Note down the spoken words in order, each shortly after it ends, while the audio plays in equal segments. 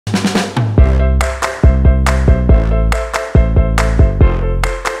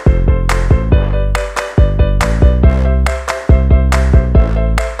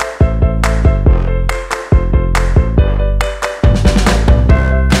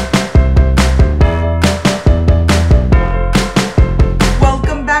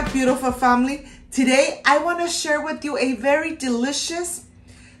beautiful family. Today I want to share with you a very delicious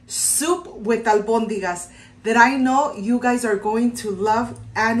soup with albóndigas that I know you guys are going to love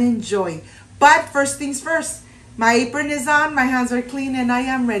and enjoy. But first things first, my apron is on, my hands are clean, and I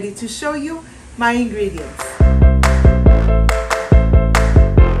am ready to show you my ingredients.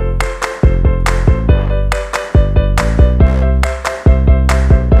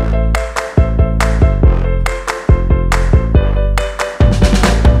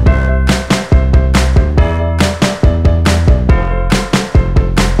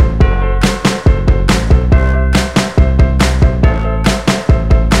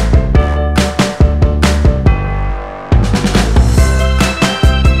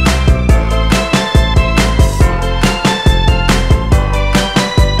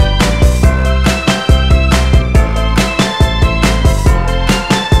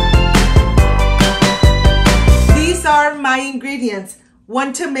 My ingredients: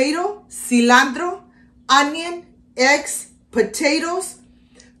 1 tomato, cilantro, onion, eggs, potatoes,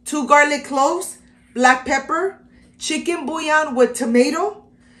 2 garlic cloves, black pepper, chicken bouillon with tomato,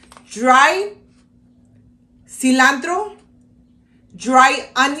 dry cilantro, dry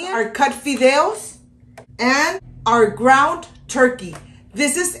onion, our cut fideos, and our ground turkey.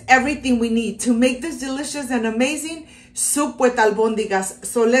 This is everything we need to make this delicious and amazing soup with albóndigas.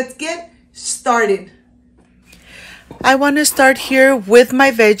 So let's get started. I want to start here with my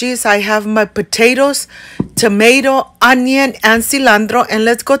veggies. I have my potatoes, tomato, onion, and cilantro. And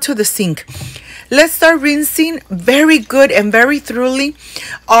let's go to the sink. Let's start rinsing very good and very thoroughly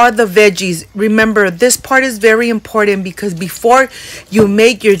all the veggies. Remember, this part is very important because before you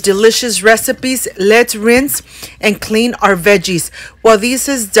make your delicious recipes, let's rinse and clean our veggies. Well, this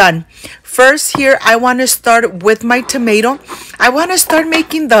is done. First here, I want to start with my tomato. I want to start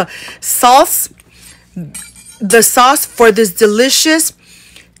making the sauce for this delicious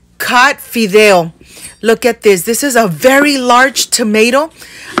cut fideo. Look at this. This is a very large tomato.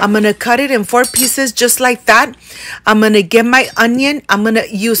 I'm going to cut it in 4 pieces just like that. I'm going to get my onion. I'm going to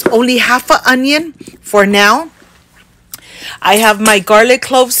use only half an onion for now. I have my garlic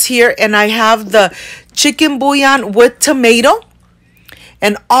cloves here, and I have the chicken bouillon with tomato.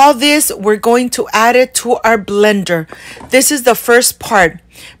 And all this, we're going to add it to our blender. This is the first part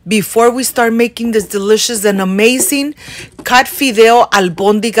before we start making this delicious and amazing cut fideo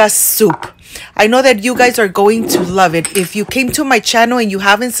albóndigas soup. I know that you guys are going to love it. If you came to my channel and you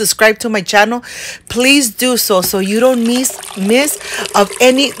haven't subscribed to my channel, please do so you don't miss of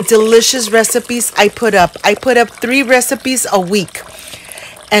any delicious recipes I put up. I put up 3 recipes a week.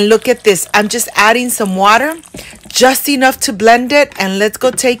 And look at this. I'm just adding some water, just enough to blend it. And let's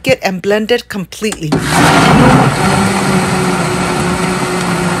go take it and blend it completely.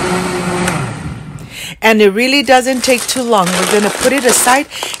 And it really doesn't take too long. We're going to put it aside,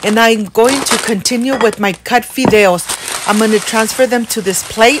 and I'm going to continue with my cut fideos. I'm going to transfer them to this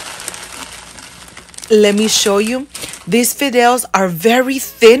plate. Let me show you. These fideos are very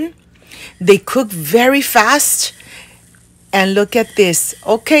thin. They cook very fast. And look at this.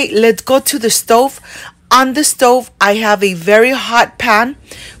 Okay, let's go to the stove. On the stove, I have a very hot pan,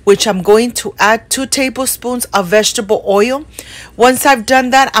 which I'm going to add 2 tablespoons of vegetable oil. Once I've done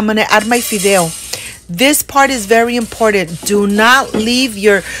that, I'm going to add my fideo. This part is very important. Do not leave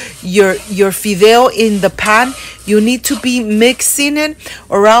your fideo in the pan. You need to be mixing it,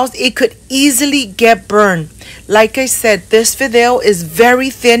 or else it could easily get burned. Like I said, this fideo is very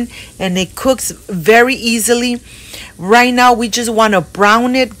thin and it cooks very easily. Right now, we just want to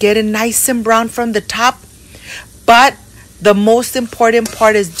brown it, get it nice and brown from the top. But the most important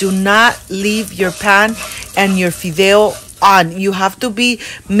part is do not leave your pan and your fideo on. You have to be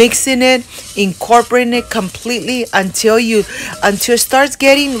mixing it, incorporating it completely until it starts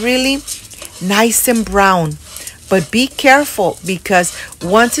getting really nice and brown. But be careful, because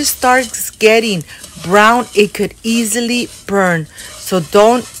once it starts getting brown, it could easily burn. So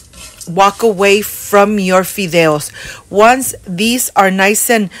don't walk away from your fideos. Once these are nice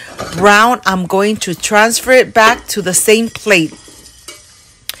and brown, I'm going to transfer it back to the same plate.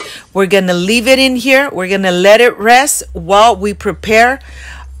 We're going to leave it in here. We're going to let it rest while we prepare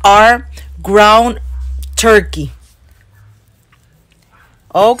our ground turkey.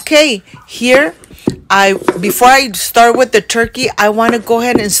 Okay, here, before I start with the turkey, I want to go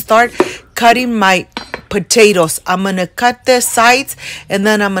ahead and start cutting my potatoes. I'm going to cut the sides, and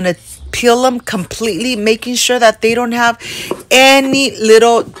then I'm going to peel them completely, making sure that they don't have any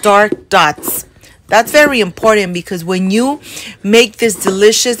little dark dots. That's very important, because when you make this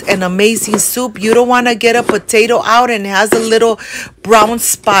delicious and amazing soup, you don't want to get a potato out and it has a little brown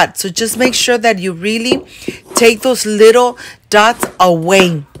spot. So just make sure that you really take those little dots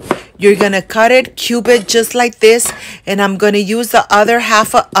away. You're going to cut it, cube it just like this. And I'm going to use the other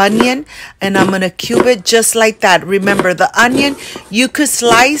half of onion. And I'm going to cube it just like that. Remember, the onion, you could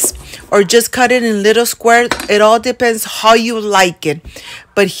slice or just cut it in little squares. It all depends how you like it.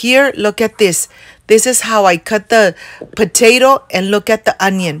 But here, look at this. This is how I cut the potato, and look at the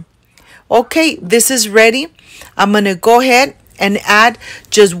onion. Okay, this is ready. I'm going to go ahead and add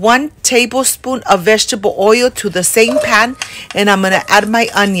just 1 tablespoon of vegetable oil to the same pan, and I'm going to add my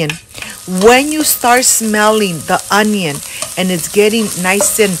onion. When you start smelling the onion and it's getting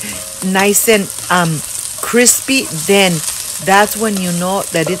nice and crispy, then that's when you know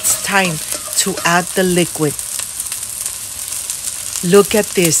that it's time to add the liquid. Look at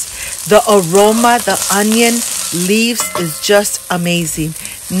this. The aroma, the onion leaves is just amazing.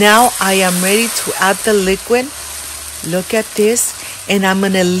 Now I am ready to add the liquid. Look at this. And I'm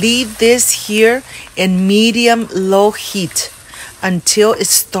going to leave this here in medium-low heat until it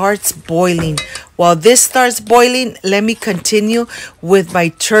starts boiling. While this starts boiling, let me continue with my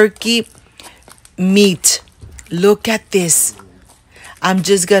turkey meat. Look at this. I'm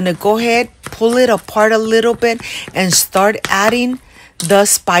just going to go ahead, pull it apart a little bit, and start adding the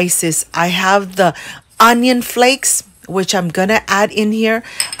spices. I have the onion flakes, which I'm going to add in here.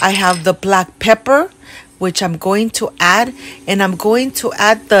 I have the black pepper, which I'm going to add, and I'm going to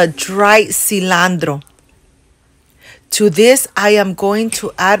add the dried cilantro. To this, I am going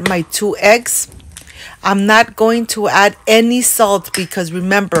to add my 2 eggs. I'm not going to add any salt because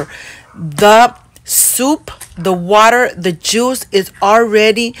remember, the soup, the water, the juice is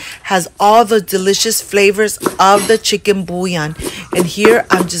already has all the delicious flavors of the chicken bouillon. And here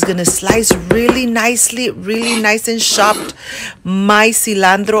I'm just gonna slice really nicely, really nice and chopped my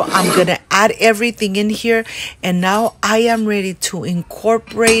cilantro. I'm gonna add everything in here, and now I am ready to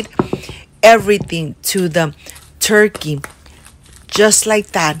incorporate everything to the turkey just like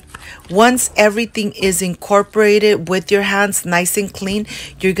that. Once everything is incorporated with your hands nice and clean,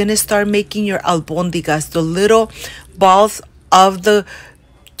 you're going to start making your albóndigas, the little balls of the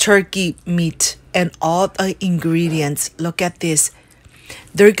turkey meat and all the ingredients. Look at this.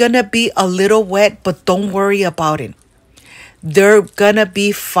 They're going to be a little wet, but don't worry about it. They're going to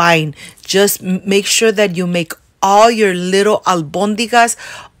be fine. Just make sure that you make all your little albóndigas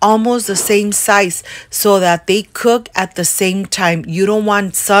almost the same size so that they cook at the same time. You don't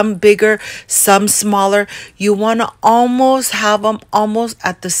want some bigger, some smaller. You want to almost have them almost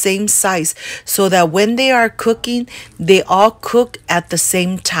at the same size so that when they are cooking, they all cook at the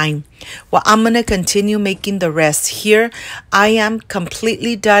same time. Well, I'm going to continue making the rest. Here, I am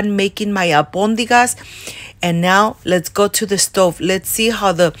completely done making my albóndigas. And now, let's go to the stove. Let's see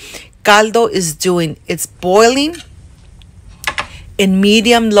how the caldo is doing. It's boiling in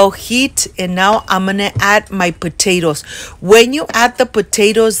medium-low heat, and now I'm going to add my potatoes. When you add the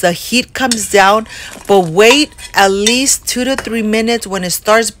potatoes, the heat comes down, but wait at least 2 to 3 minutes. When it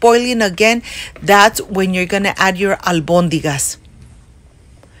starts boiling again, that's when you're going to add your albóndigas.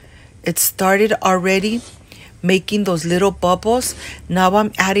 It started already making those little bubbles. Now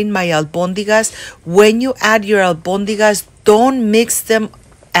I'm adding my albóndigas. When you add your albóndigas, don't mix them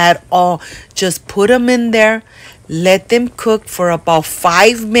at all. Just put them in there. Let them cook for about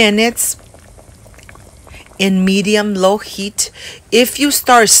 5 minutes in medium-low heat. If you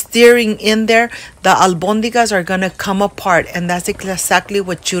start stirring in there, the albóndigas are going to come apart, and that's exactly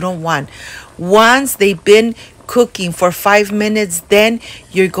what you don't want. Once they've been cooking for 5 minutes, then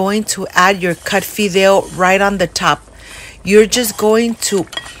you're going to add your cut fideo right on the top. You're just going to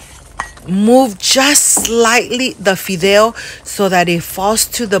move just slightly the fideo so that it falls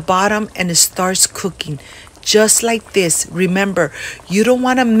to the bottom and it starts cooking. Just like this. Remember, you don't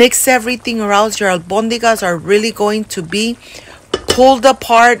want to mix everything or else your albóndigas are really going to be pulled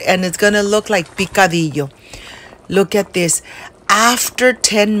apart and it's going to look like picadillo. Look at this. After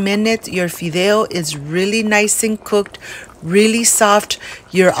 10 minutes, your fideo is really nice and cooked, really soft.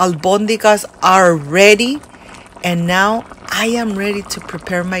 Your albóndigas are ready. And now I am ready to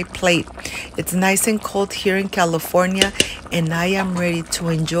prepare my plate. It's nice and cold here in California, and I am ready to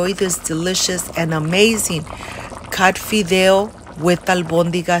enjoy this delicious and amazing cut fideo with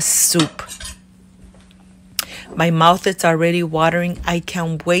albóndigas soup. My mouth is already watering. I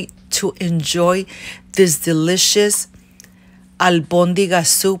can't wait to enjoy this delicious albóndigas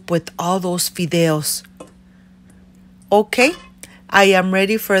soup with all those fideos. Okay. I am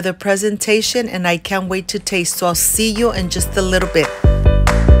ready for the presentation and I can't wait to taste. So I'll see you in just a little bit.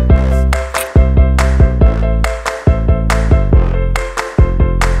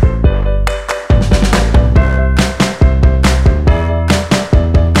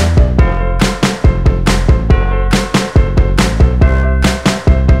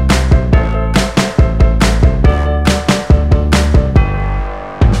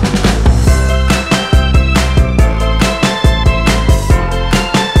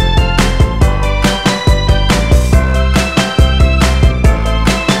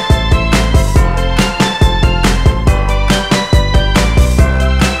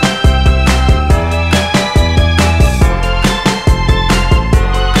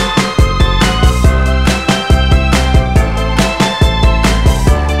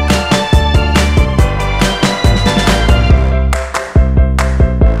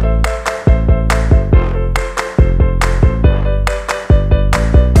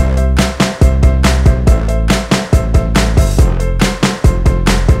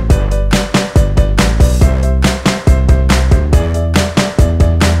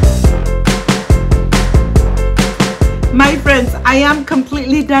 I am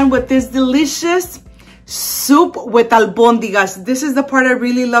completely done with this delicious soup with albóndigas. This is the part I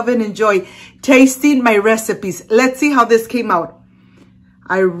really love and enjoy, tasting my recipes. Let's see how this came out.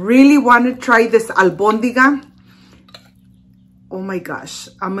 I really want to try this albóndiga. Oh my gosh,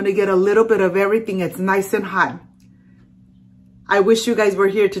 I'm gonna get a little bit of everything. It's nice and hot. I wish you guys were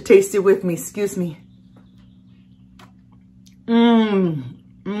here to taste it with me. Excuse me.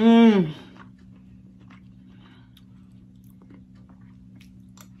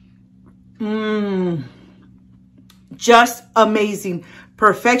 Just amazing.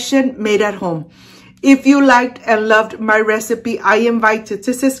 Perfection made at home. If you liked and loved my recipe, I invite you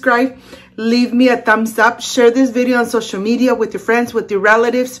to subscribe, leave me a thumbs up, share this video on social media with your friends, with your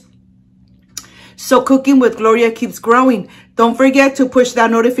relatives, so Cooking with Gloria keeps growing. Don't forget to push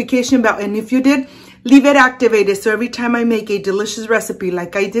that notification bell, and if you did, leave it activated so every time I make a delicious recipe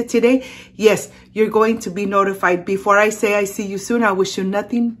like I did today, yes, you're going to be notified. Before I say I see you soon, I wish you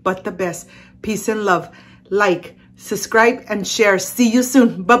nothing but the best. Peace and love. Like, subscribe, and share. See you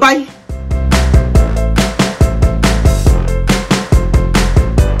soon. Bye-bye.